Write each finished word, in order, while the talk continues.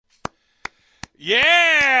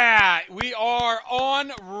Yeah, we are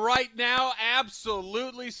on right now,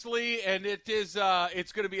 absolutely, Slee, and it's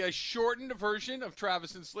going to be a shortened version of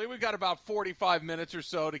Travis and Slee. We've got about 45 minutes or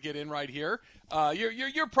so to get in right here.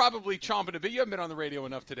 You're probably chomping a bit. You haven't been on the radio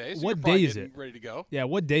enough today, so what day is it? Ready to go? Yeah,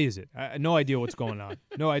 what day is it? No idea what's going on.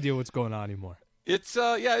 No idea what's going on anymore. It's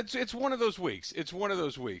one of those weeks. It's one of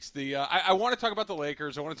those weeks. I want to talk about the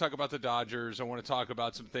Lakers. I want to talk about the Dodgers. I want to talk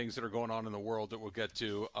about some things that are going on in the world that we'll get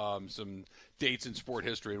to, some dates in sport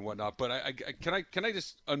history and whatnot. But can I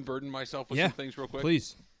just unburden myself with some things real quick?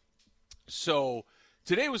 Please. So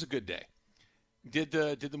today was a good day. Did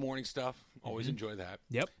the morning stuff. Always enjoy that.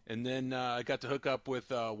 Yep. And then I got to hook up with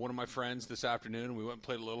one of my friends this afternoon, and we went and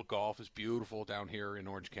played a little golf. It's beautiful down here in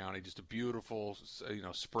Orange County. Just a beautiful,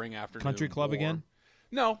 spring afternoon. Country club warm. again?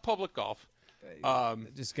 No, public golf.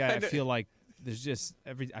 This guy, I feel like there's just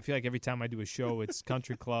I feel like every time I do a show, it's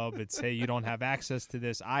country club. It's, hey, you don't have access to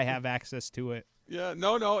this. I have access to it. Yeah,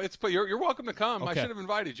 no, but you're welcome to come. Okay. I should have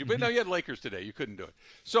invited you, but no, you had Lakers today. You couldn't do it.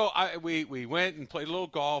 So we went and played a little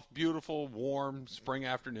golf. Beautiful, warm spring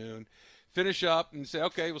afternoon. Finish up and say,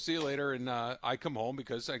 okay, we'll see you later. And I come home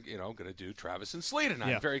because I'm going to do Travis and Slee tonight.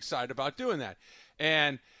 Yeah. I'm very excited about doing that.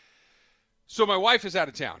 And so my wife is out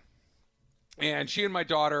of town. And she and my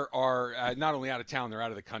daughter are not only out of town, they're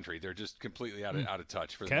out of the country. They're just completely out of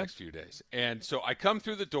touch for the next few days. And so I come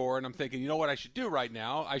through the door, and I'm thinking, you know what I should do right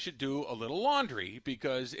now? I should do a little laundry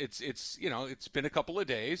because it's been a couple of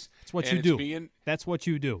days. That's what you do. That's what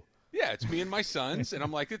you do. Yeah, it's me and my sons, and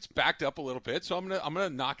I'm like, it's backed up a little bit, so I'm gonna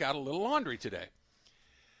knock out a little laundry today.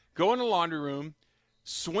 Go in the laundry room,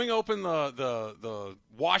 swing open the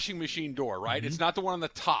washing machine door. Right, It's not the one on the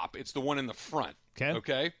top; it's the one in the front.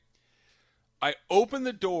 Okay. I open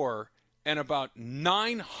the door, and about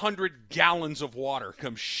 900 gallons of water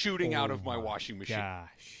come shooting out of my washing machine.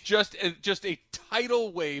 Gosh. Just a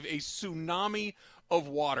tidal wave, a tsunami of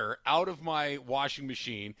water out of my washing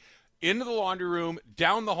machine, into the laundry room,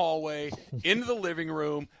 down the hallway, into the living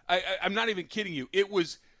room. I'm not even kidding you. It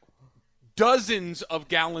was dozens of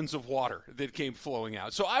gallons of water that came flowing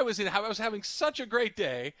out. So I was having such a great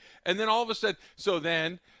day, and then all of a sudden,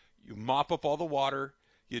 then you mop up all the water.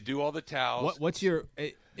 You do all the towels.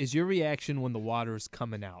 Is your reaction when the water is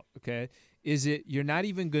coming out? Okay, is it you're not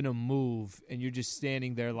even gonna move and you're just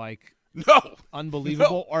standing there like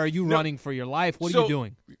unbelievable, or are you running for your life? What are you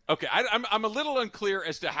doing? Okay, I'm a little unclear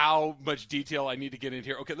as to how much detail I need to get in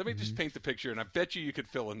here. Okay, let me just paint the picture, and I bet you could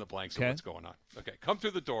fill in the blanks of what's going on. Okay, come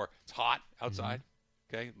through the door. It's hot outside.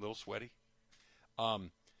 Okay, a little sweaty.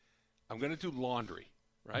 I'm gonna do laundry.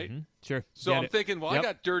 Right? Sure. So I'm thinking, I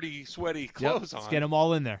got dirty, sweaty clothes on. Let's get them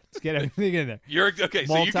all in there. Let's get everything in there. You're okay.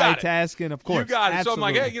 So you got it. Multitasking, of course. You got it.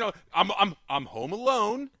 Absolutely. So I'm like, hey, I'm home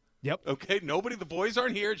alone. Yep. Okay. The boys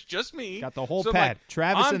aren't here. It's just me. Got the whole pad.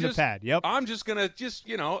 Travis and the pad. Yep. I'm just gonna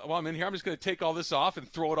while I'm in here, I'm just gonna take all this off and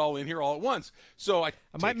throw it all in here all at once. So I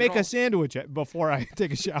might make a sandwich before I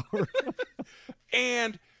take a shower.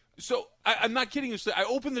 And so I'm not kidding you. So I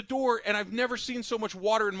opened the door, and I've never seen so much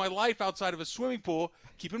water in my life outside of a swimming pool.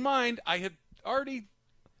 Keep in mind, I had already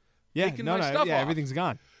taken my stuff off. Everything's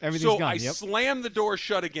gone. Everything's gone. So I slammed the door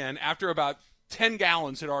shut again after about 10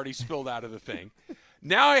 gallons had already spilled out of the thing.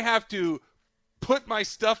 Now I have to put my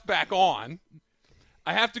stuff back on.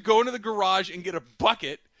 I have to go into the garage and get a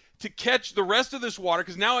bucket to catch the rest of this water,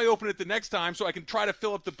 because now I open it the next time so I can try to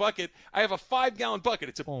fill up the bucket. I have a 5-gallon bucket.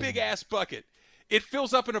 It's a big-ass bucket. It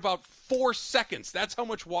fills up in about 4 seconds. That's how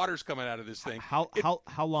much water's coming out of this thing. How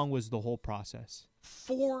long was the whole process?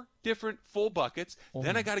 4 different full buckets.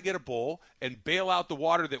 Then I got to get a bowl and bail out the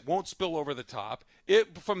water that won't spill over the top.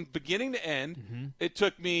 From beginning to end, it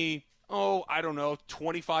took me,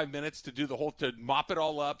 25 minutes to do to mop it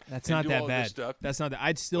all up. That's not that bad. Stuff. That's not that.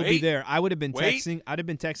 I'd still be there. I would have been texting. I'd have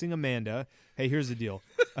been texting Amanda. Hey, here's the deal.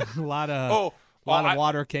 A lot of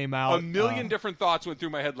water came out. A million different thoughts went through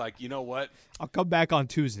my head. Like, you know what? I'll come back on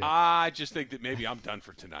Tuesday. I just think that maybe I'm done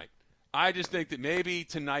for tonight. I just think that maybe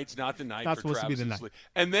tonight's not the night for Travis and Slee.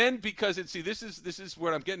 And then because this is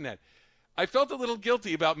what I'm getting at. I felt a little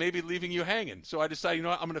guilty about maybe leaving you hanging. So I decided, you know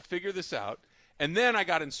what, I'm going to figure this out. And then I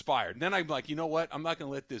got inspired. And then I'm like, you know what? I'm not going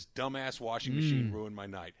to let this dumbass washing machine ruin my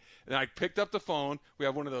night. And I picked up the phone. We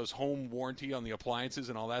have one of those home warranty on the appliances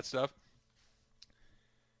and all that stuff.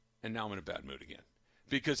 And now I'm in a bad mood again.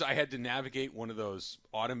 Because I had to navigate one of those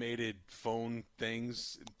automated phone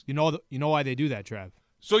things. You know why they do that, Trav?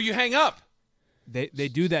 So you hang up. They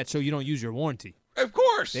do that so you don't use your warranty. Of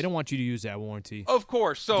course. They don't want you to use that warranty. Of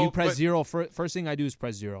course. So do you press zero? First thing I do is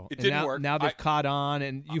press zero. It didn't work. Now they've caught on,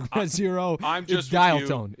 and you press zero. I'm just it's dial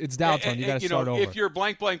tone. It's dial tone. You got to start over. If you're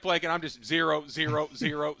blank, blank, blank, and I'm just 0, 0,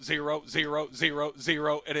 0, 0, 0, 0,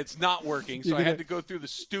 0, and it's not working, so I had to go through the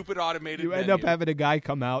stupid automated You end menu. up having a guy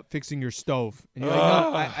come out fixing your stove, and you're like,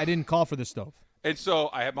 no, I didn't call for the stove. And so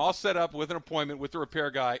I have them all set up with an appointment with the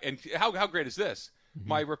repair guy. And how great is this? Mm-hmm.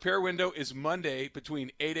 My repair window is Monday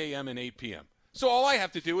between 8 a.m. and 8 p.m. So all I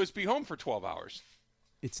have to do is be home for 12 hours.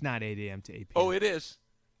 It's not 8 a.m. to 8 p.m. Oh, it is.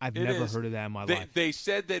 I've never heard of that in my life. They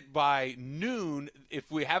said that by noon, if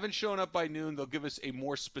we haven't shown up by noon, they'll give us a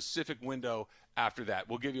more specific window after that.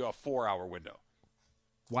 We'll give you a 4-hour window.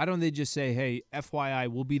 Why don't they just say, hey, FYI,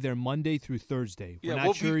 we'll be there Monday through Thursday. We're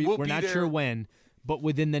not sure when, but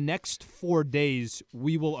within the next 4 days,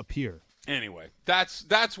 we will appear. Anyway,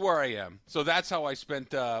 that's where I am. So that's how I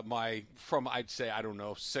spent I'd say,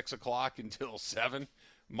 6 o'clock until 7,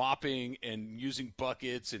 mopping and using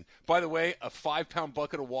buckets. And by the way, a 5-pound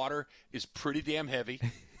bucket of water is pretty damn heavy.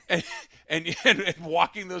 and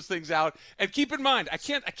walking those things out. And keep in mind, I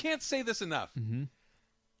can't say this enough. Mm-hmm.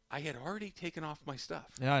 I had already taken off my stuff.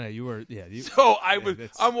 No, you were, yeah. So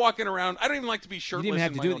I'm walking around. I don't even like to be shirtless. You didn't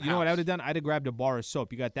have to do it. You know what I would have done? I'd have grabbed a bar of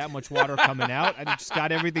soap. You got that much water coming out. I just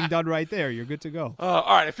got everything done right there. You're good to go. All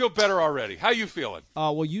right, I feel better already. How you feeling?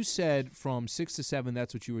 Well, you said from 6 to 7.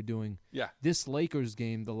 That's what you were doing. Yeah. This Lakers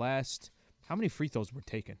game, how many free throws were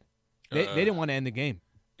taken? They didn't want to end the game.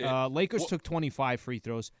 Lakers took 25 free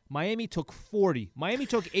throws. Miami took 40. Miami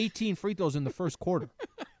took 18 free throws in the first quarter.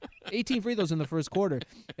 18 free throws in the first quarter.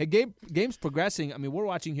 And game's progressing. I mean, we're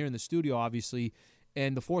watching here in the studio, obviously,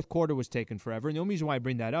 and the fourth quarter was taking forever. And the only reason why I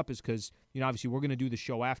bring that up is because, obviously we're going to do the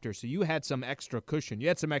show after. So you had some extra cushion. You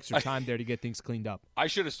had some extra time there to get things cleaned up. I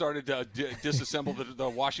should have started to disassemble the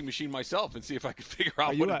washing machine myself and see if I could figure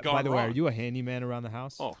out what had gone wrong. By the way, are you a handyman around the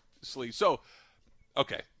house? Oh, sleep. So,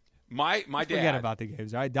 okay. My dad. Forget about the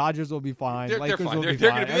games, all right? Dodgers will be fine. They're fine. They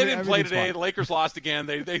didn't play today. Fine. The Lakers lost again.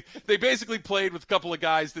 They basically played with a couple of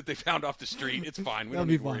guys that they found off the street. It's fine. We don't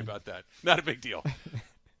need to worry about that. Not a big deal.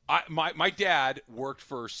 My dad worked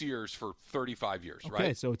for Sears for 35 years, right?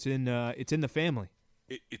 Okay, so it's in the family.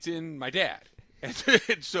 It's in my dad. And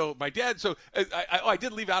so my dad. So I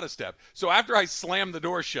did leave out a step. So after I slammed the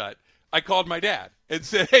door shut, I called my dad and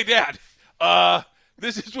said, "Hey, Dad,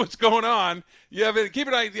 this is what's going on. Keep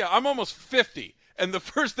an idea. I'm almost 50." And the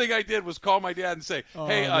first thing I did was call my dad and say,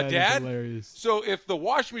 "Hey, Dad, so if the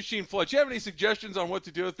washing machine floods, do you have any suggestions on what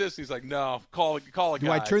to do with this?" And he's like, "No, call a guy."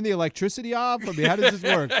 Do I turn the electricity off? I mean, how does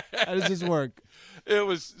this work? It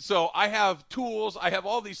was so I have tools. I have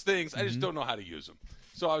all these things. I just don't know how to use them.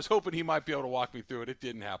 So I was hoping he might be able to walk me through it. It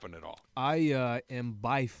didn't happen at all. I am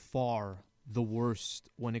by far the worst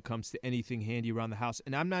when it comes to anything handy around the house.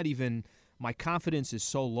 And I'm not even – my confidence is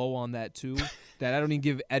so low on that, too, that I don't even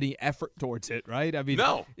give any effort towards it, right? I mean,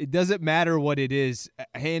 no. It doesn't matter what it is.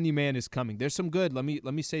 A handyman is coming. There's some good – let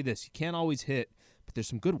me say this. You can't always hit, but there's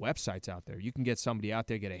some good websites out there. You can get somebody out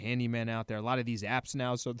there, get a handyman out there. A lot of these apps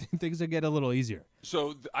now, so things will get a little easier.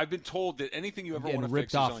 So I've been told that anything you ever want to fix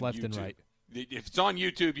ripped off is on left YouTube. and right. If it's on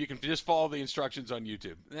YouTube, you can just follow the instructions on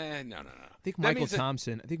YouTube. No. I think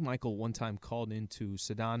Michael one time called into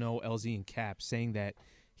Sedano, LZ, and Cap saying that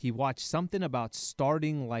he watched something about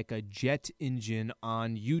starting like a jet engine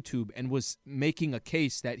on YouTube and was making a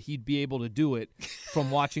case that he'd be able to do it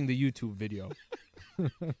from watching the YouTube video.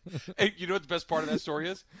 Hey, you know what the best part of that story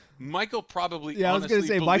is? Michael probably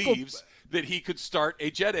honestly believes that he could start a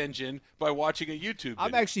jet engine by watching a YouTube video.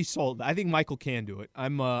 I'm actually sold. I think Michael can do it.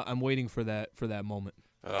 I'm waiting for that moment.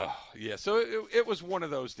 Yeah. So it was one of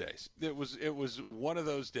those days. It was one of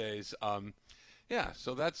those days. Yeah.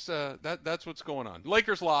 So that's what's going on.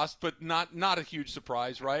 Lakers lost, but not a huge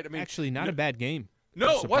surprise, right? I mean, actually, not a bad game.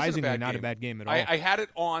 No, it wasn't a bad game at all. I had it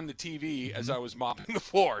on the TV as I was mopping the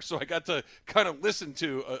floor, so I got to kind of listen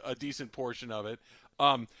to a decent portion of it.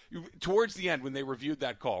 Towards the end, when they reviewed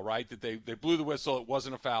that call, right, that they blew the whistle, it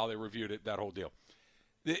wasn't a foul, they reviewed it, that whole deal.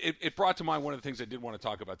 It brought to mind one of the things I did want to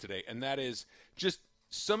talk about today, and that is just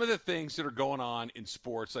some of the things that are going on in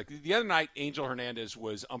sports. Like the other night, Angel Hernandez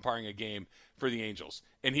was umpiring a game for the Angels,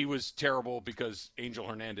 and he was terrible because Angel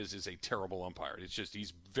Hernandez is a terrible umpire. It's just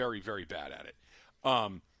he's very, very bad at it.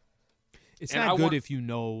 It's not good if you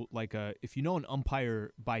know if you know an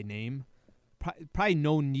umpire by name. Probably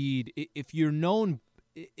no need if you're known.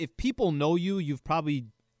 If people know you, you've probably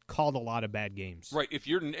called a lot of bad games. Right. If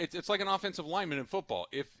it's like an offensive lineman in football.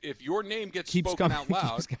 If your name gets spoken out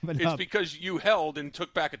loud, it's because you held and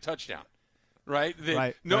took back a touchdown. Right.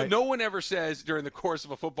 No one ever says during the course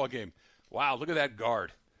of a football game, "Wow, look at that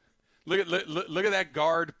guard. Look at that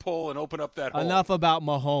guard pull and open up that hole. Enough about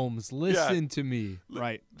Mahomes. Listen to me.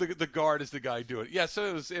 Right. The guard is the guy doing it. Yeah,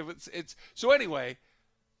 so it's so anyway,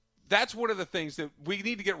 that's one of the things that we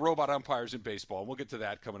need to get robot umpires in baseball, and we'll get to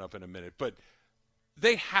that coming up in a minute. But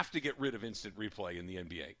they have to get rid of instant replay in the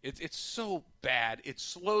NBA. It's so bad. It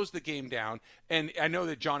slows the game down. And I know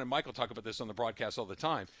that John and Michael talk about this on the broadcast all the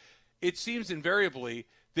time. It seems invariably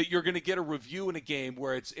that you're going to get a review in a game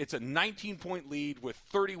where it's a 19-point lead with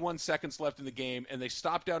 31 seconds left in the game, and they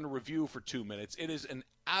stop down to review for 2 minutes. It is an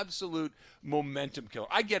absolute momentum killer.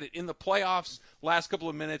 I get it. In the playoffs, last couple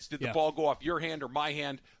of minutes, did the ball go off your hand or my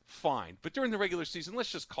hand? Fine. But during the regular season,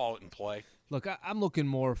 let's just call it and play. Look, I'm looking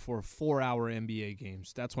more for 4-hour NBA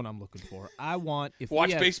games. That's what I'm looking for. I want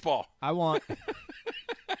watch baseball. I want.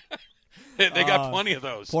 They got plenty of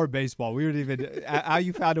those. Poor baseball. We weren't even. How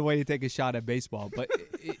you found a way to take a shot at baseball, but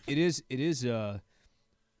it is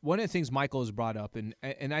one of the things Michael has brought up, and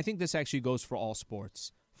I think this actually goes for all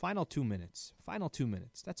sports. Final 2 minutes. Final 2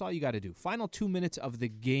 minutes. That's all you got to do. Final 2 minutes of the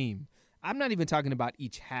game. I'm not even talking about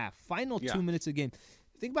each half. Final 2 minutes of the game.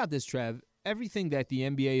 Think about this, Trev. Everything that the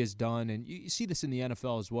NBA has done, and you see this in the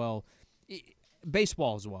NFL as well,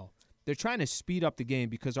 baseball as well. They're trying to speed up the game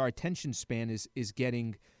because our attention span is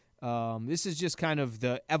getting. This is just kind of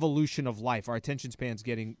the evolution of life. Our attention span's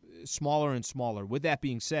getting smaller and smaller. With that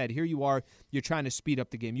being said, here you are. You're trying to speed up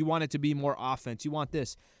the game. You want it to be more offense. You want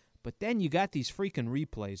this. But then you got these freaking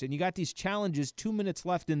replays, and you got these challenges 2 minutes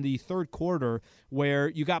left in the third quarter where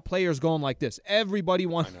you got players going like this. Everybody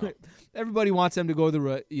wants them to go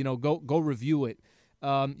go review it.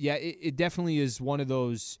 It definitely is one of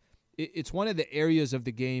those. It's one of the areas of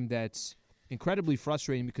the game that's incredibly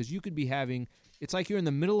frustrating because you could be having. It's like you're in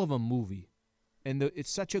the middle of a movie, and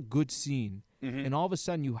it's such a good scene, and all of a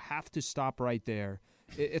sudden you have to stop right there.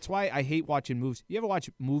 It's why I hate watching movies. You ever watch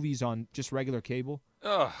movies on just regular cable?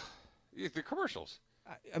 Ugh, the commercials.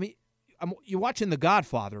 I mean, you're watching The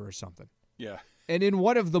Godfather or something. Yeah. And in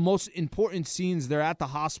one of the most important scenes, they're at the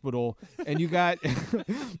hospital, and you got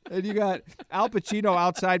Al Pacino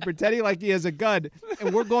outside pretending like he has a gun,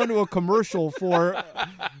 and we're going to a commercial for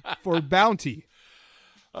Bounty.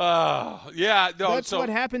 That's what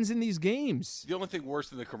happens in these games. The only thing worse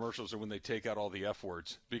than the commercials are when they take out all the F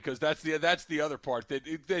words, because that's the other part.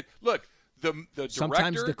 That look, the director,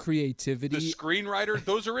 sometimes the creativity, the screenwriter,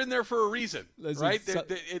 those are in there for a reason, right?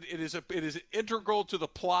 It is integral to the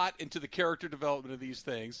plot and to the character development of these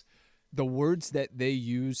things. The words that they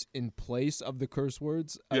use in place of the curse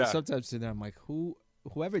words, sometimes sit there, I'm like,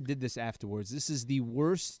 whoever did this afterwards, this is the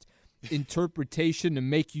worst interpretation to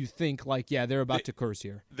make you think like, they're about to curse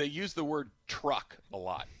here. They use the word truck a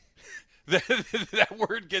lot. That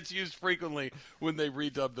word gets used frequently when they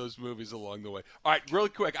redub those movies along the way. All right, really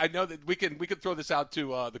quick. I know that we can throw this out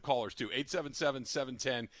to the callers too.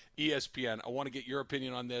 877-710-ESPN. I want to get your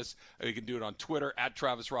opinion on this. You can do it on Twitter at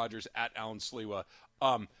Travis Rogers, at Alan Sliwa.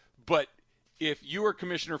 But if you were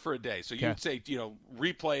commissioner for a day, so you'd say,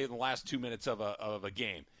 replay in the last 2 minutes of a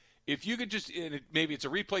game. If you could just, maybe it's a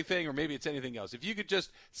replay thing or maybe it's anything else, if you could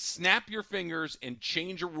just snap your fingers and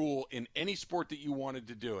change a rule in any sport that you wanted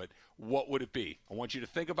to do it, what would it be? I want you to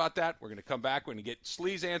think about that. We're going to come back. We're going to get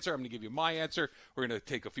Slee's answer. I'm going to give you my answer. We're going to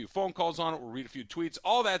take a few phone calls on it. We'll read a few tweets.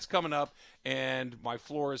 All that's coming up, and my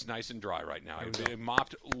floor is nice and dry right now. It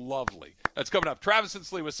mopped lovely. That's coming up. Travis and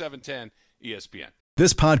Slee with 710 ESPN.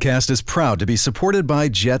 This podcast is proud to be supported by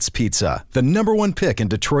Jets Pizza, the #1 pick in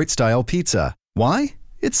Detroit-style pizza. Why?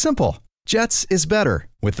 It's simple. Jets is better.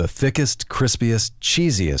 With the thickest, crispiest,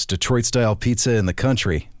 cheesiest Detroit-style pizza in the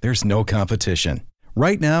country, there's no competition.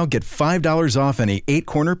 Right now, get $5 off any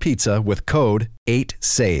 8-corner pizza with code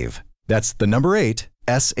 8SAVE. That's the number 8,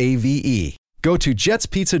 S-A-V-E. Go to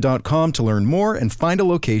jetspizza.com to learn more and find a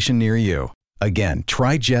location near you. Again,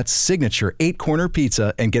 try Jet's signature 8-corner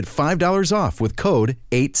pizza and get $5 off with code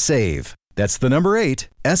 8SAVE. That's the number 8,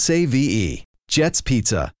 S-A-V-E. Jet's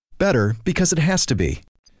Pizza. Better because it has to be.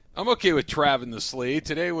 I'm okay with Trav and the Slee.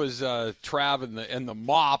 Today was Trav and the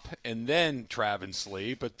mop, and then Trav and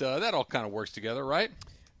Slee. But that all kind of works together, right?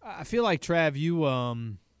 I feel like, Trav, you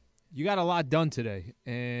got a lot done today,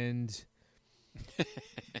 and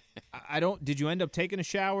I don't. Did you end up taking a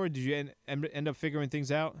shower? Did you end up figuring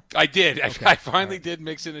things out? I did. Okay. I finally did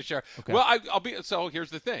mix in a shower. Okay. Well, I'll be. So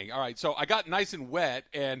here's the thing. All right. So I got nice and wet,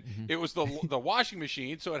 and it was the washing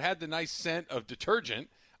machine, so it had the nice scent of detergent.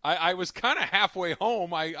 I was kind of halfway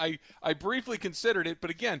home. I briefly considered it, but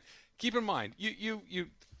again, keep in mind, you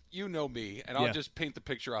know me, and I'll just paint the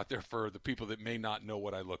picture out there for the people that may not know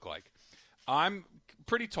what I look like. I'm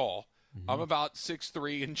pretty tall. I'm about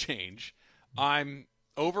 6'3" and change. I'm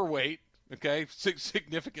overweight, okay,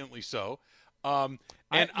 significantly so. And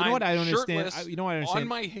you know what I don't understand?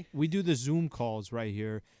 On we do the Zoom calls right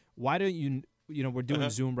here. Why don't you? We're doing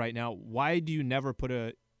Zoom right now. Why do you never put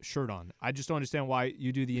a shirt on? I just don't understand why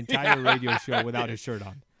you do the entire radio show without a shirt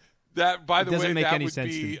on. That, by the way,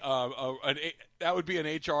 that would be an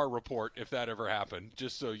HR report if that ever happened.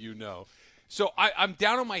 Just so you know. So I'm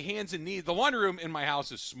down on my hands and knees. The laundry room in my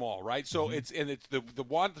house is small, right? So it's the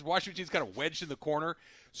washing machine's kind of wedged in the corner.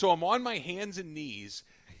 So I'm on my hands and knees,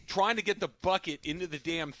 trying to get the bucket into the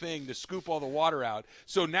damn thing to scoop all the water out.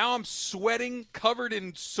 So now I'm sweating, covered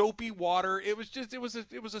in soapy water. It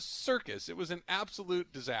was a circus. It was an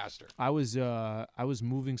absolute disaster. I was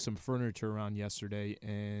moving some furniture around yesterday,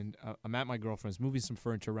 and I'm at my girlfriend's moving some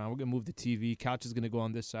furniture around. We're gonna move the TV. Couch is gonna go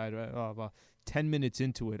on this side. 10 minutes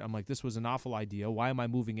into it, I'm like, this was an awful idea. Why am I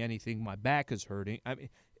moving anything? My back is hurting. I mean,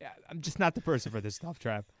 I'm just not the person for this stuff,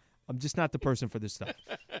 Trav. I'm just not the person for this stuff.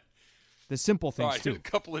 The simple things, too. A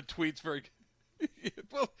couple of tweets. Very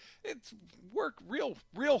well, it's work.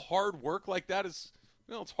 Real hard work like that is,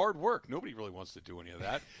 it's hard work. Nobody really wants to do any of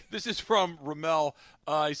that. This is from Ramel.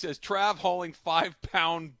 He says, Trav hauling 5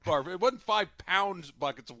 pound bar. It wasn't 5 pounds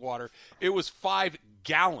buckets of water. It was 5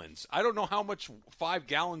 gallons. I don't know how much 5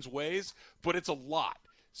 gallons weighs, but it's a lot.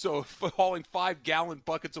 So hauling 5-gallon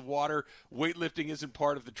buckets of water, weightlifting isn't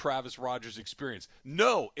part of the Travis Rogers experience.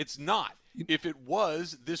 No, it's not. If it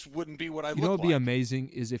was, this wouldn't be what I look like. You know what would be amazing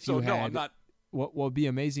is if you had. No, I'm not. What would be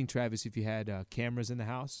amazing, Travis, if you had cameras in the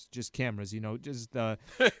house, just cameras,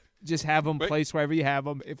 just have them placed wherever you have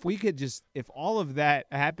them. If we could if all of that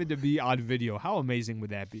happened to be on video, how amazing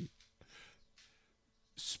would that be?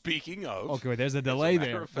 Speaking of. Okay, there's a delay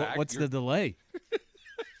there. What's the delay?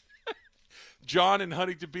 John in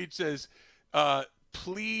Huntington Beach says,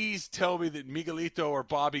 please tell me that Miguelito or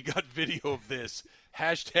Bobby got video of this.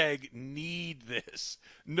 # need this.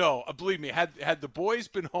 No, believe me, had the boys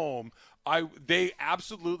been home, they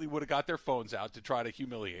absolutely would have got their phones out to try to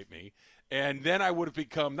humiliate me. And then I would have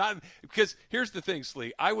become because here's the thing,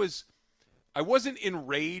 Slee. I wasn't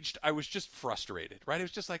enraged. I was just frustrated, right? It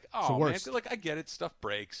was just like, oh, man, look, I get it. Stuff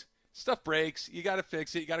breaks. You got to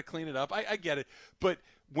fix it. You got to clean it up. I get it. But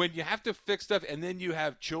when you have to fix stuff and then you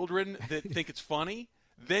have children that think it's funny,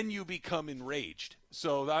 then you become enraged.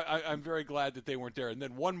 So I'm very glad that they weren't there. And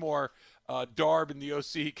then one more, Darb in the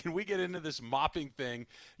OC. Can we get into this mopping thing?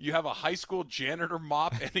 You have a high school janitor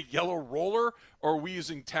mop and a yellow roller, or are we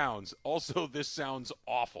using Towns? Also, this sounds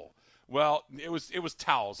awful. Well, it was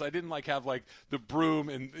towels. I didn't have the broom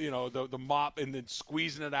and the mop and then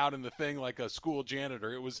squeezing it out in the thing like a school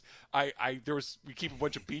janitor. It was we keep a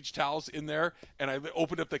bunch of beach towels in there, and I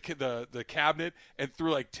opened up the cabinet and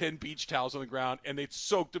threw 10 beach towels on the ground, and they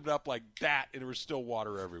soaked them up like that, and there was still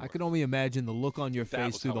water everywhere. I can only imagine the look on your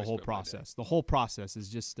face through the whole process. The whole process is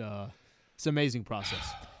just it's an amazing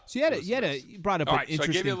process. So you brought up an interesting so I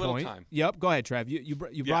gave you a little point. Time. Yep, go ahead, Trav.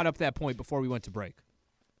 You brought up that point before we went to break.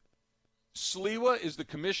 Sliwa is the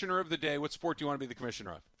commissioner of the day. What sport do you want to be the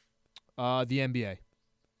commissioner of? The NBA.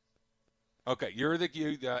 Okay,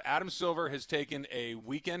 Adam Silver has taken a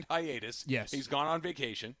weekend hiatus. Yes. He's gone on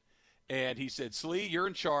vacation, and he said, Slee, you're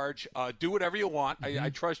in charge. Do whatever you want. Mm-hmm.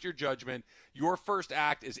 I trust your judgment. Your first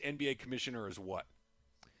act as NBA commissioner is what?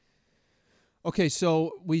 Okay,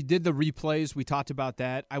 so we did the replays. We talked about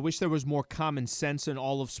that. I wish there was more common sense in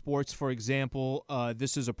all of sports. For example,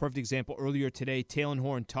 this is a perfect example. Earlier today, Talen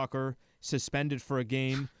Horton-Tucker suspended for a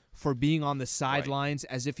game for being on the sidelines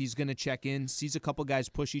as if he's going to check in, sees a couple guys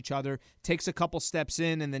push each other, takes a couple steps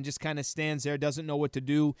in, and then just kind of stands there, doesn't know what to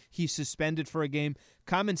do. He's suspended for a game.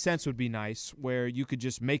 Common sense would be nice, where you could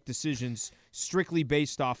just make decisions strictly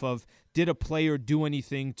based off of, did a player do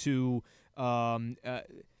anything to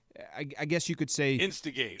I guess you could say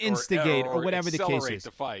instigate or whatever the case is.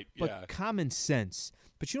 The fight. But common sense.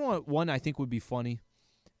 But you know what? One I think would be funny.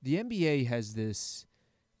 The NBA has this.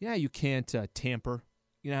 You can't tamper.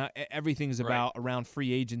 Everything's about around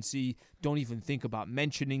free agency. Don't even think about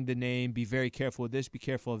mentioning the name. Be very careful of this. Be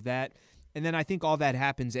careful of that. And then I think all that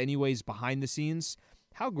happens anyways behind the scenes.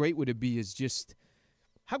 How great would it be?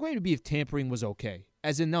 How great would it be if tampering was okay?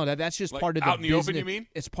 As in, no, that's just part of the business. Out in the open, you mean?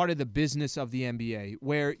 It's part of the business of the NBA,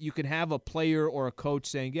 where you can have a player or a coach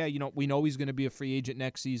saying, we know he's going to be a free agent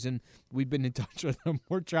next season. We've been in touch with him.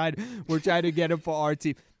 We're trying to get him for our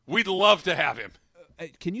team. We'd love to have him.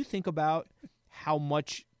 Can you think about how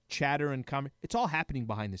much chatter and comment? It's all happening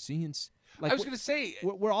behind the scenes. I was going to say.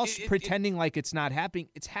 We're all pretending like it's not happening.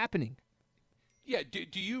 It's happening. Yeah,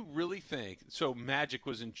 do you really think – so Magic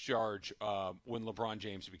was in charge when LeBron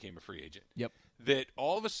James became a free agent. Yep. That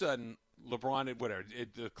all of a sudden LeBron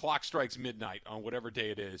 – the clock strikes midnight on whatever day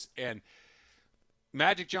it is, and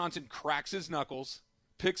Magic Johnson cracks his knuckles,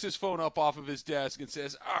 picks his phone up off of his desk and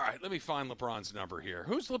says, all right, let me find LeBron's number here.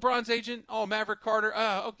 Who's LeBron's agent? Oh, Maverick Carter.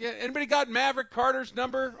 Okay. Anybody got Maverick Carter's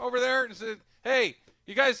number over there? And said, hey,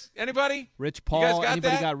 you guys, anybody? Rich Paul. You guys got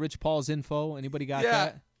anybody that? got Rich Paul's info? Anybody got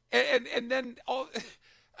that? And then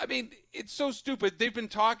I mean, it's so stupid. They've been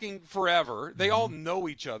talking forever. They all know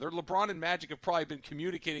each other. LeBron and Magic have probably been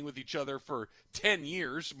communicating with each other for 10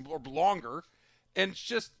 years or longer. And it's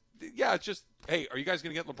just, hey, are you guys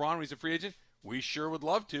going to get LeBron when he's a free agent? We sure would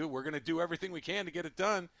love to. We're going to do everything we can to get it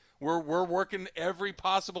done. We're working every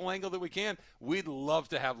possible angle that we can. We'd love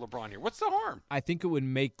to have LeBron here. What's the harm? I think it would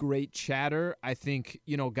make great chatter. I think,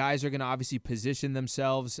 guys are going to obviously position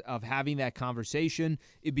themselves of having that conversation.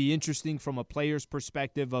 It'd be interesting from a player's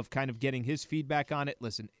perspective of kind of getting his feedback on it.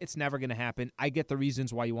 Listen, it's never going to happen. I get the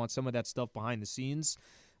reasons why you want some of that stuff behind the scenes,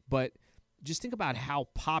 but just think about how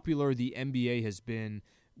popular the NBA has been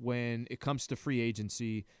when it comes to free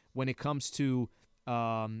agency, when it comes to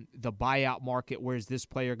the buyout market. Where's this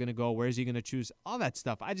player going to go? Where is he going to choose? All that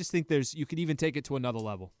stuff. I just think you could even take it to another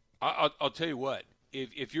level. I'll tell you what.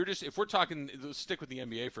 If we're talking, let's stick with the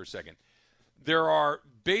NBA for a second. There are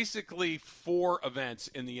basically 4 events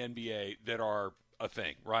in the NBA that are a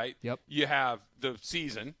thing, right? Yep. You have the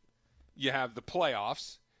season, you have the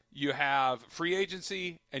playoffs, you have free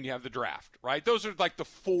agency, and you have the draft, right? Those are like the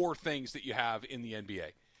 4 things that you have in the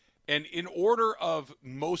NBA. And in order of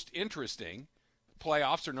most interesting,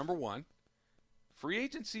 playoffs are number 1. Free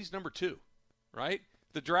agency is number 2, right?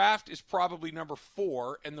 The draft is probably number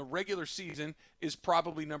 4, and the regular season is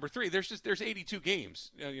probably number 3. There's 82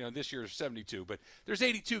 games. This year is 72, but there's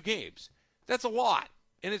 82 games. That's a lot,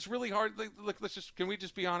 and it's really hard. Look, can we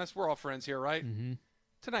just be honest? We're all friends here, right? Mm-hmm.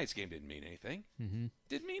 Tonight's game didn't mean anything. Mm-hmm.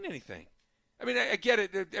 Didn't mean anything. I mean, I get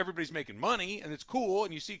it. Everybody's making money, and it's cool,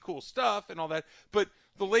 and you see cool stuff and all that. But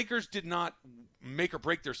the Lakers did not make or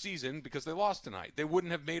break their season because they lost tonight. They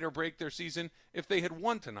wouldn't have made or break their season if they had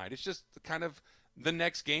won tonight. It's just kind of the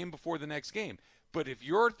next game before the next game. But if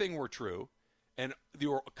your thing were true, and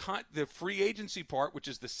the free agency part, which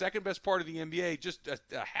is the second best part of the NBA, just a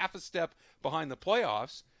half a step behind the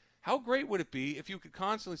playoffs, how great would it be if you could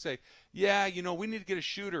constantly say, yeah, we need to get a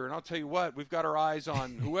shooter, and I'll tell you what, we've got our eyes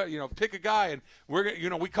on whoever, pick a guy, and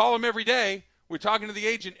we call him every day. We're talking to the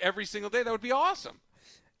agent every single day. That would be awesome.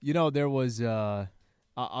 There was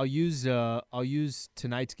I'll use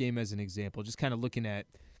tonight's game as an example. Just kind of looking at,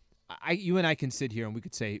 you and I can sit here and we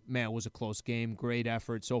could say, man, it was a close game, great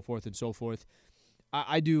effort, so forth and so forth.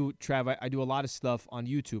 I do a lot of stuff on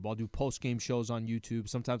YouTube. I'll do post-game shows on YouTube.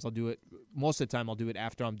 Sometimes I'll do it, most of the time I'll do it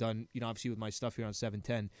after I'm done, obviously with my stuff here on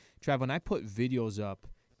 710. Trav, when I put videos up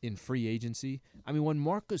in free agency, I mean, when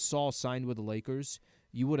Marc Gasol signed with the Lakers,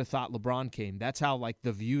 you would have thought LeBron came. That's how,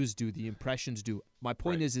 the views do, the impressions do. My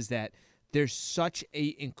point is that there's such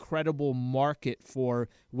a incredible market for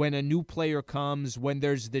when a new player comes, when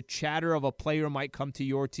there's the chatter of a player might come to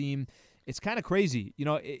your team. It's kind of crazy.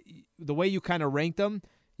 The way you kind of rank them,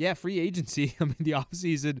 free agency, I mean, the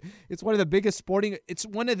offseason, it's one of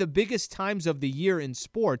the biggest times of the year in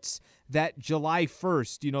sports, that July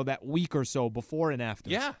 1st, that week or so before and after.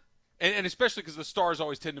 Yeah. And especially because the stars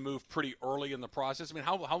always tend to move pretty early in the process. I mean,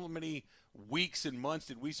 how many weeks and months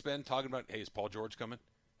did we spend talking about, hey, is Paul George coming?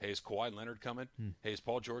 Hey, is Kawhi Leonard coming? Hey, is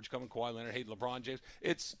Paul George coming? Kawhi Leonard? Hey, LeBron James?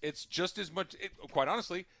 It's just as much, quite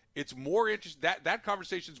honestly, it's more interesting. That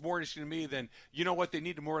conversation's more interesting to me than, they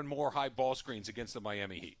need more and more high ball screens against the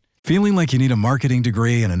Miami Heat. Feeling like you need a marketing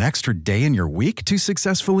degree and an extra day in your week to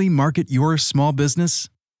successfully market your small business?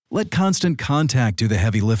 Let Constant Contact do the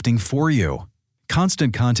heavy lifting for you.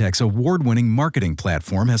 Constant Contact's award-winning marketing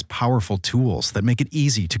platform has powerful tools that make it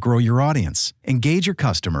easy to grow your audience, engage your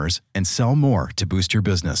customers, and sell more to boost your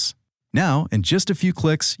business. Now, in just a few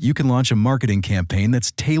clicks, you can launch a marketing campaign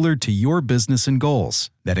that's tailored to your business and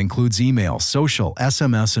goals. That includes email, social,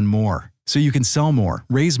 SMS, and more. So you can sell more,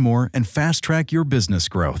 raise more, and fast-track your business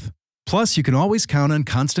growth. Plus, you can always count on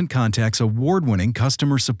Constant Contact's award-winning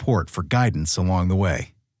customer support for guidance along the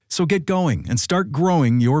way. So get going and start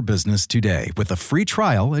growing your business today with a free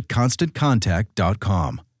trial at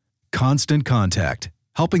ConstantContact.com. Constant Contact,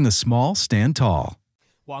 helping the small stand tall.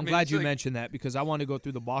 Well, I'm glad you mentioned that because I want to go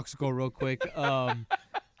through the box score real quick.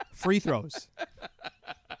 Free throws.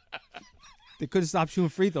 They couldn't stop shooting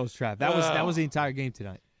free throws, Trav. That was the entire game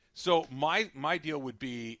tonight. So my deal would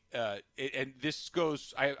be, and this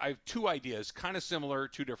goes, I have 2 ideas, kind of similar,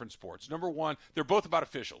 2 different sports. Number 1, they're both about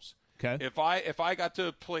officials. Okay. If I got to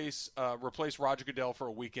replace Roger Goodell for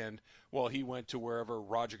a weekend while he went to wherever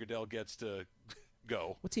Roger Goodell gets to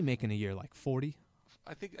go. What's he making a year, like 40?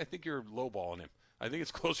 I think you're lowballing him. I think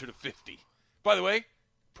it's closer to 50. By the way,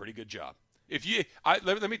 pretty good job.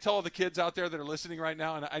 Let me tell all the kids out there that are listening right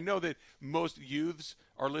now, and I know that most youths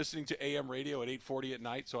are listening to AM radio at 8:40 at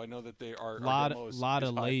night, so I know that they are. A lot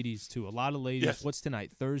of ladies too. A lot of ladies. Yes. What's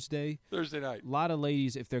tonight? Thursday night. A lot of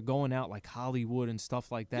ladies, if they're going out like Hollywood and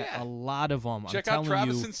stuff like that. Yeah. A lot of them. Check out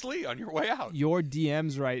Travis and Slee on your way out. Your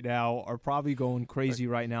DMs right now are probably going crazy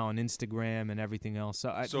right now on Instagram and everything else.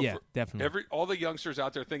 So yeah, definitely. All the youngsters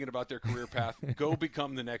out there thinking about their career path, go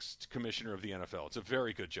become the next commissioner of the NFL. It's a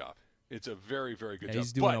very good job. It's a very, very good job.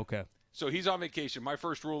 He's doing okay. So he's on vacation. My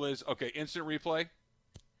first rule is, okay, instant replay.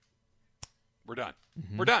 We're done.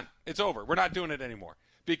 Mm-hmm. We're done. It's over. We're not doing it anymore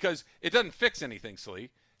because it doesn't fix anything, Slee.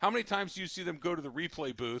 How many times do you see them go to the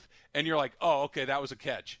replay booth and you're like, oh, okay, that was a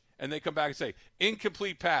catch. And they come back and say,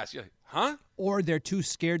 incomplete pass. You're like, huh? Or they're too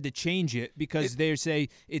scared to change it because they say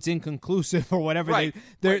it's inconclusive or whatever. Right.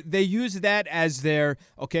 They use that as their,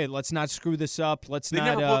 okay, let's not screw this up. They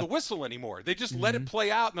never blow the whistle anymore. They just let it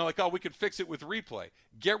play out, and they're like, oh, we can fix it with replay.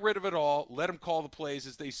 Get rid of it all. Let them call the plays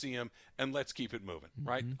as they see them, and let's keep it moving,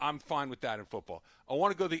 right? I'm fine with that in football. I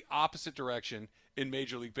want to go the opposite direction in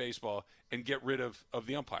Major League Baseball and get rid of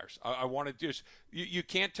the umpires. I want to just you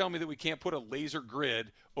can't tell me that we can't put a laser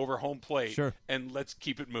grid over home plate and let's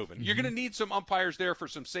keep it moving. You're going to need some umpires there for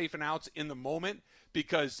some safe and outs in the moment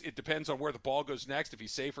because it depends on where the ball goes next. If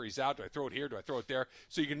he's safe or he's out, do I throw it here? Do I throw it there?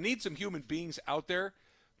 So you're going to need some human beings out there,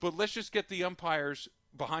 but let's just get the umpires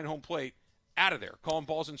behind home plate out of there, calling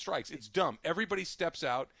balls and strikes. It's dumb. Everybody steps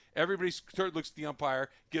out. Everybody looks at the umpire,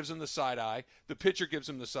 gives him the side eye. The pitcher gives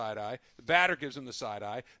him the side eye. The batter gives him the side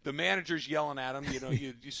eye. The manager's yelling at him.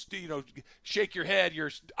 You shake your head.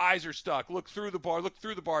 Your eyes are stuck. Look through the bar. Look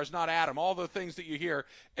through the bars, not at him. All the things that you hear.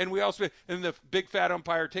 And and the big fat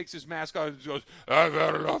umpire takes his mask off and goes, I've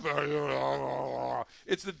had enough.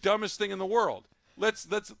 It's the dumbest thing in the world. Let's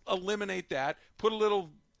eliminate that. Put a little.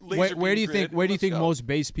 Where do you think most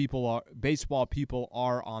baseball people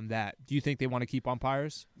are on that? Do you think they want to keep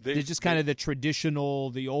umpires? They're just kind of the traditional,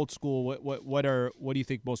 the old school. What do you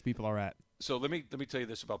think most people are at? So let me tell you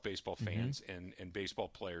this about baseball fans and baseball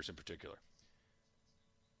players in particular.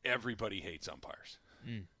 Everybody hates umpires.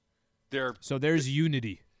 So there's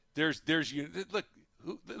unity. There's unity. Look,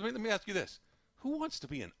 let me ask you this: who wants to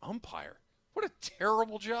be an umpire? What a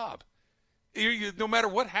terrible job! No matter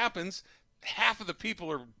what happens. Half of the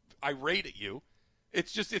people are irate at you.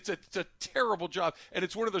 It's a terrible job, and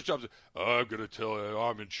it's one of those jobs. I'm going to tell you,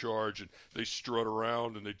 I'm in charge, and they strut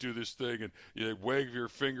around and they do this thing, and you wave your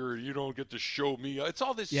finger, and you don't get to show me. It's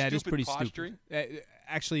all this stupid it is pretty posturing. Stupid.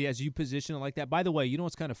 Actually, as you position it like that. By the way, you know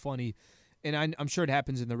what's kind of funny, and I'm sure it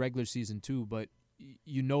happens in the regular season too, but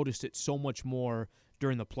you noticed it so much more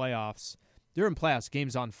during the playoffs. During playoffs,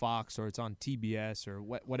 games on Fox or it's on TBS or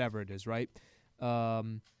whatever it is, right?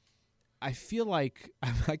 I feel like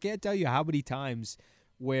I can't tell you how many times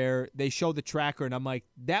where they show the tracker and I'm like,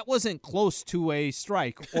 that wasn't close to a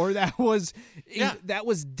strike, or that was that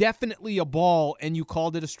was definitely a ball and you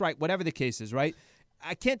called it a strike, whatever the case is, right?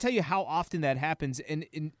 I can't tell you how often that happens. And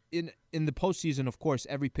in the postseason, of course,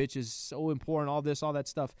 every pitch is so important, all that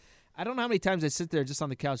stuff. I don't know how many times I sit there just on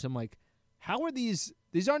the couch and I'm like, how are these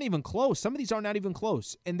aren't even close. Some of these are not even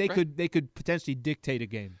close. And they could potentially dictate a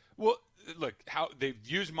game. Well, look, how they've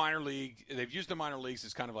used the minor leagues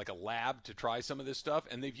as kind of like a lab to try some of this stuff,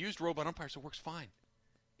 and they've used robot umpires. It works fine.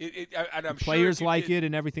 I'm players sure like it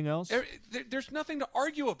and everything else. There's nothing to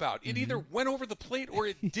argue about. It either went over the plate or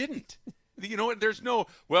it didn't. There's no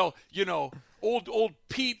old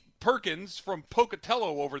Pete Perkins from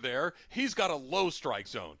Pocatello over there, he's got a low strike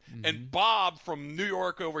zone, and Bob from New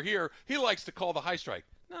York over here, he likes to call the high strike.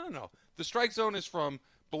 No. The strike zone is from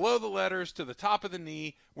below the letters to the top of the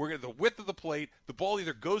knee. We're the width of the plate. The ball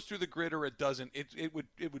either goes through the grid or it doesn't. It would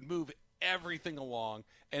move everything along.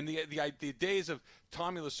 And the days of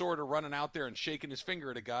Tommy Lasorda running out there and shaking his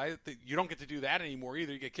finger at a guy, you don't get to do that anymore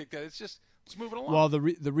either. You get kicked out. It's moving along. Well, the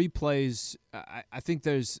replays, I think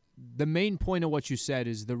there's the main point of what you said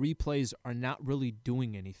is the replays are not really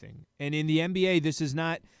doing anything. And in the NBA,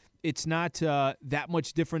 it's not that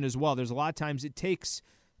much different as well. There's a lot of times it takes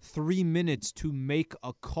 3 minutes to make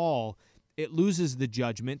a call. It loses the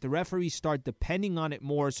judgment. The referees start depending on it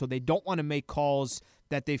more, so they don't want to make calls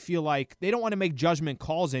that they feel like they don't want to make judgment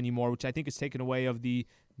calls anymore, which I think is taken away of the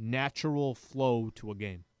natural flow to a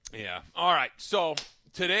game. Yeah. All right. So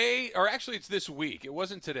today, or actually it's this week. It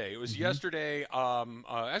wasn't today. It was yesterday,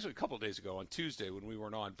 actually a couple of days ago on Tuesday when we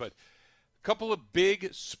weren't on. But Couple of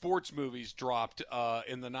big sports movies dropped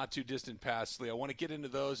in the not-too-distant past, Lee. I want to get into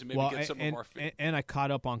those and maybe get some of our – And I caught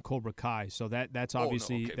up on Cobra Kai, so that's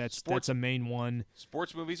obviously that's a main one.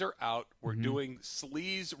 Sports movies are out. We're doing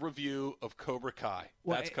Slee's review of Cobra Kai.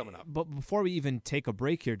 That's coming up. But before we even take a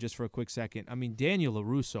break here, just for a quick second, I mean, Daniel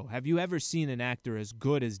LaRusso. Have you ever seen an actor as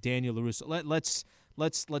good as Daniel LaRusso?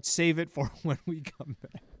 Let's save it for when we come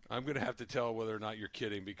back. I'm going to have to tell whether or not you're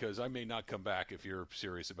kidding, because I may not come back if you're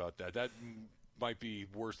serious about that. That might be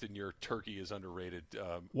worse than your turkey is underrated.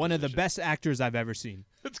 One of the best actors I've ever seen.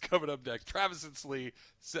 It's coming up next. Travis and Slee,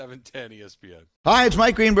 710 ESPN. Hi, it's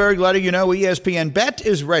Mike Greenberg letting you know ESPN Bet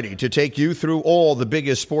is ready to take you through all the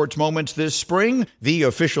biggest sports moments this spring. The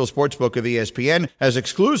official sportsbook of ESPN has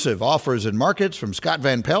exclusive offers and markets from Scott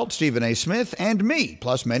Van Pelt, Stephen A. Smith, and me,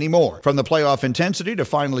 plus many more. From the playoff intensity to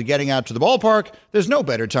finally getting out to the ballpark, there's no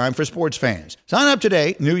better time for sports fans. Sign up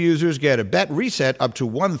today. New users get a bet reset up to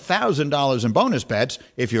 $1,000 in bonus bets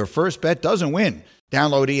if your first bet doesn't win.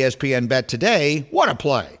 Download ESPN Bet today. What a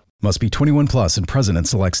play. Must be 21 plus and present in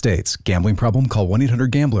select states. Gambling problem? Call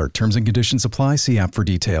 1-800-GAMBLER. Terms and conditions apply. See app for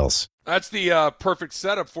details. That's the perfect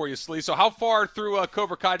setup for you, Slee. So how far through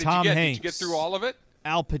Cobra Kai did you get? Hanks, did you get through all of it?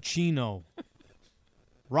 Al Pacino,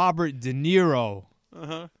 Robert De Niro,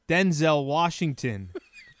 Denzel Washington,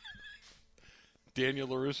 Daniel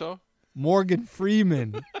LaRusso, Morgan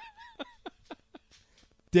Freeman,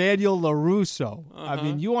 Daniel LaRusso. I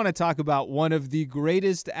mean, you want to talk about one of the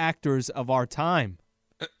greatest actors of our time.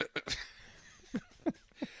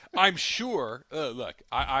 I'm sure. Look,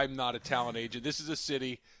 I'm not a talent agent. This is a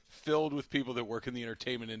city filled with people that work in the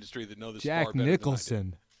entertainment industry that know this far better Nicholson. than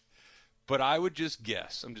I do. But I would just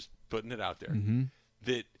guess, I'm just putting it out there,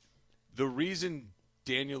 that the reason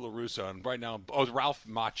Daniel LaRusso, and right now, Ralph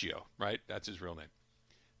Macchio, right? That's his real name.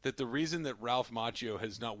 That the reason that Ralph Macchio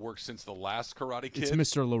has not worked since the last Karate Kid. It's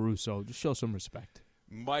Mr. LaRusso. Just show some respect.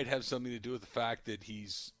 Might have something to do with the fact that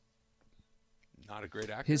he's not a great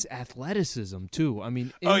actor. His athleticism, too. I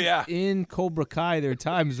mean, in Cobra Kai, there are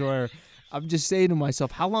times where I'm just saying to myself,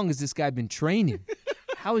 how long has this guy been training?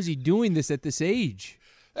 How is he doing this at this age?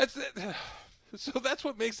 So that's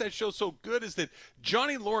what makes that show so good, is that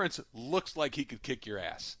Johnny Lawrence looks like he could kick your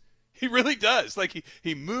ass. He really does. Like,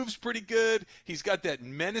 he moves pretty good. He's got that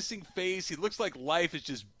menacing face. He looks like life has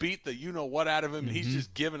just beat the you-know-what out of him, and he's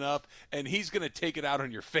just given up, and he's going to take it out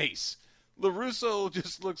on your face. LaRusso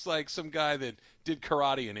just looks like some guy that did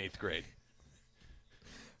karate in 8th grade.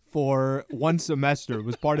 For one semester. It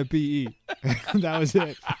was part of PE. That was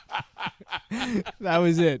it. That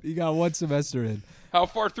was it. He got one semester in. How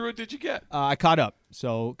far through it did you get? I caught up.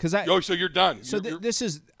 So you're done. So this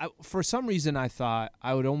is for some reason I thought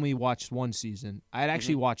I would only watch one season. I had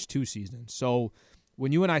actually watched 2 seasons. So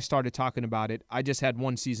when you and I started talking about it, I just had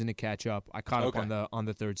 1 season to catch up. I caught up on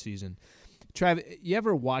the 3rd season. Trav, you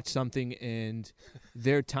ever watch something and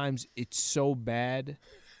there are times it's so bad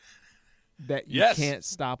that you can't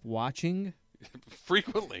stop watching?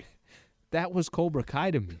 Frequently. That was Cobra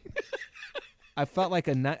Kai to me. I felt like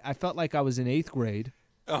I was in 8th grade.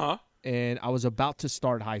 And I was about to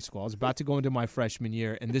start high school. I was about to go into my freshman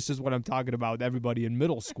year, and this is what I'm talking about with everybody in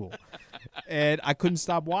middle school. And I couldn't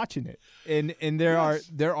stop watching it. And there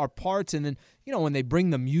are parts, and then when they bring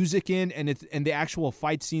the music in and the actual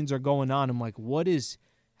fight scenes are going on, I'm like, what is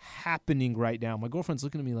happening right now? My girlfriend's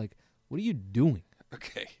looking at me like, what are you doing?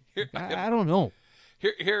 Okay, I don't know.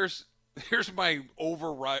 Here's my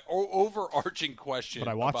overarching question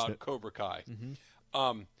about Cobra Kai.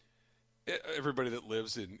 Everybody that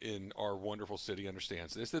lives in our wonderful city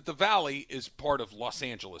understands this, that the Valley is part of Los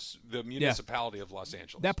Angeles, the municipality of Los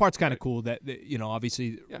Angeles. That part's kind of cool, that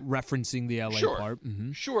obviously referencing the LA part.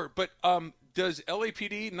 Sure, but does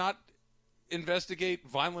LAPD not investigate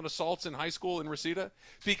violent assaults in high school in Reseda?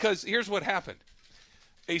 Because here's what happened.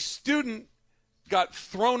 A student got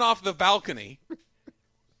thrown off the balcony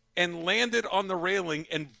and landed on the railing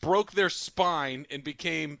and broke their spine and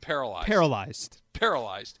became paralyzed.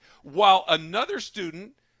 While another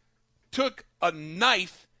student took a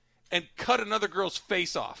knife and cut another girl's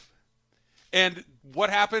face off. And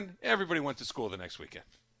what happened? Everybody went to school the next weekend.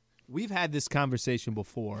 We've had this conversation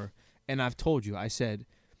before, and I've told you, I said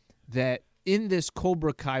that in this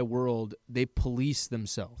Cobra Kai world, they police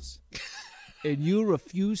themselves. And you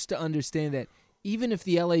refuse to understand that even if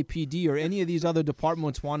the LAPD or any of these other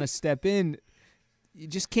departments want to step in, you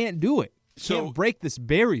just can't do it. You can't break this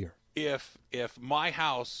barrier. If my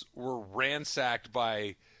house were ransacked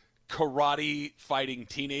by karate fighting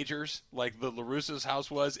teenagers like the LaRusso's house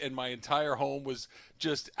was, and my entire home was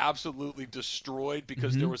just absolutely destroyed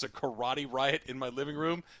because there was a karate riot in my living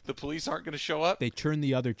room, the police aren't going to show up? They turn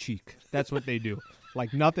the other cheek. That's what they do.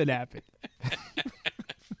 Like nothing happened.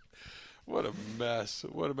 What a mess.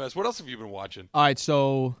 What a mess. What else have you been watching? All right,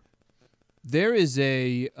 so there is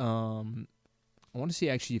I want to see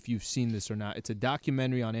actually if you've seen this or not. It's a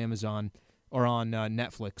documentary on Amazon or on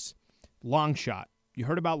Netflix. Long Shot. You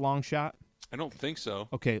heard about Long Shot? I don't think so.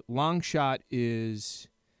 Okay, Long Shot is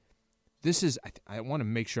 – this is – I want to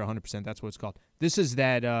make sure 100% that's what it's called. This is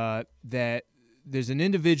that there's an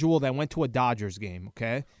individual that went to a Dodgers game,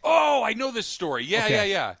 okay? Oh, I know this story. Yeah,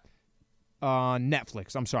 yeah. On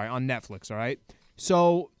Netflix. I'm sorry, on Netflix, all right?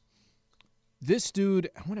 So this dude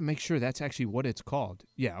 – I want to make sure that's actually what it's called.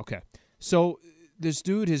 Yeah, okay. So this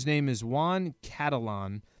dude, his name is Juan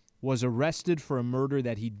Catalan, was arrested for a murder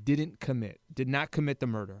that he did not commit the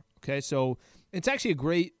murder. Okay, so it's actually a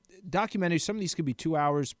great documentary. Some of these could be 2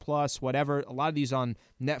 hours plus, whatever. A lot of these on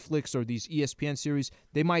Netflix or these ESPN series,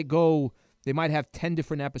 they might have 10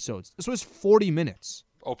 different episodes. This was 40 minutes.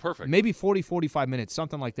 Oh, perfect. Maybe 40, 45 minutes,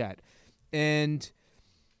 something like that. And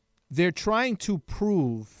they're trying to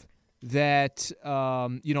prove that,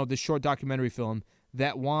 this short documentary film,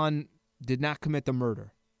 that Juan did not commit the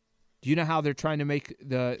murder. Do you know how they're trying to make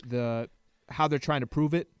how they're trying to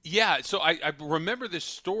prove it? Yeah, so I remember this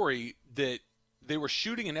story that they were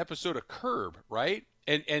shooting an episode of Curb, right?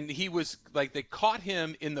 And he was like, they caught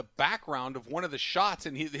him in the background of one of the shots,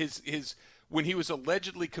 and his when he was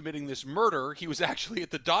allegedly committing this murder, he was actually at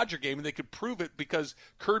the Dodger game, and they could prove it because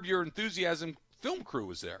Curb Your Enthusiasm film crew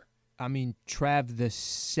was there. I mean, Trav, the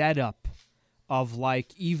setup of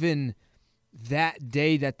like even that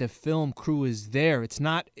day that the film crew is there. It's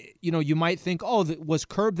not, you might think, was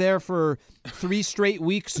Curb there for 3 straight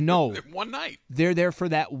weeks? No. One night. They're there for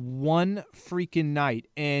that one freaking night.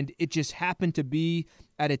 And it just happened to be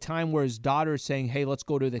at a time where his daughter is saying, hey, let's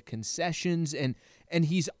go to the concessions. And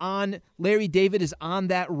he's on, Larry David is on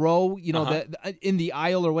that row, in the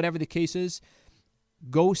aisle or whatever the case is.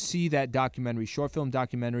 Go see that documentary, short film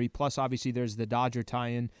documentary. Plus, obviously, there's the Dodger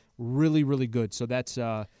tie-in. Really, really good. So that's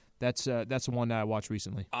the one that I watched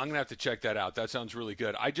recently. I'm going to have to check that out. That sounds really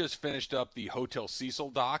good. I just finished up the Hotel Cecil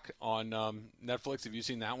doc on Netflix. Have you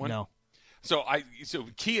seen that one? No. So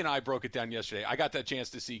Key and I broke it down yesterday. I got that chance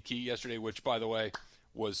to see Key yesterday, which, by the way,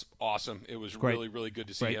 was awesome. It was really, really good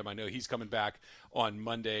to see him. I know he's coming back on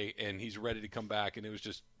Monday, and he's ready to come back, and it was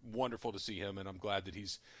just wonderful to see him, and I'm glad that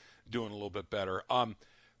he's doing a little bit better.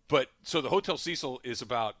 So the Hotel Cecil is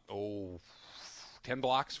about 10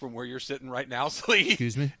 blocks from where you're sitting right now, Slee.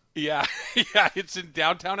 Excuse me? Yeah, it's in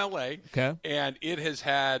downtown L.A. Okay. And it has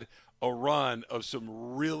had a run of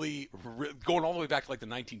some really going all the way back to like the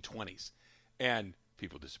 1920s. And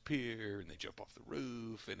people disappear and they jump off the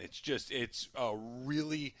roof. And it's a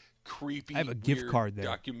really creepy, I have a gift card there.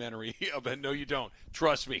 Documentary. But no, you don't.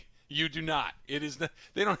 Trust me. You do not. It is.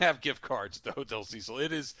 They don't have gift cards at the Hotel Cecil.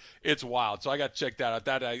 It's wild. So I got to check that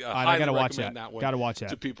out. I highly recommend that one. Got to watch that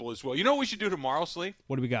to people as well. You know what we should do tomorrow, Slee?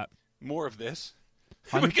 What do we got? More of this.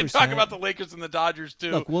 100%. We can talk about the Lakers and the Dodgers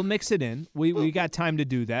too. Look, we'll mix it in. We got time to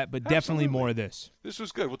do that, but definitely more of this. This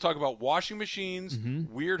was good. We'll talk about washing machines,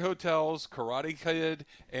 weird hotels, Karate Kid,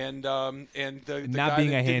 and the not guy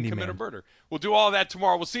being that a didn't commit a murder. We'll do all that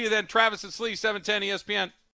tomorrow. We'll see you then. Travis and Slee, 710 ESPN.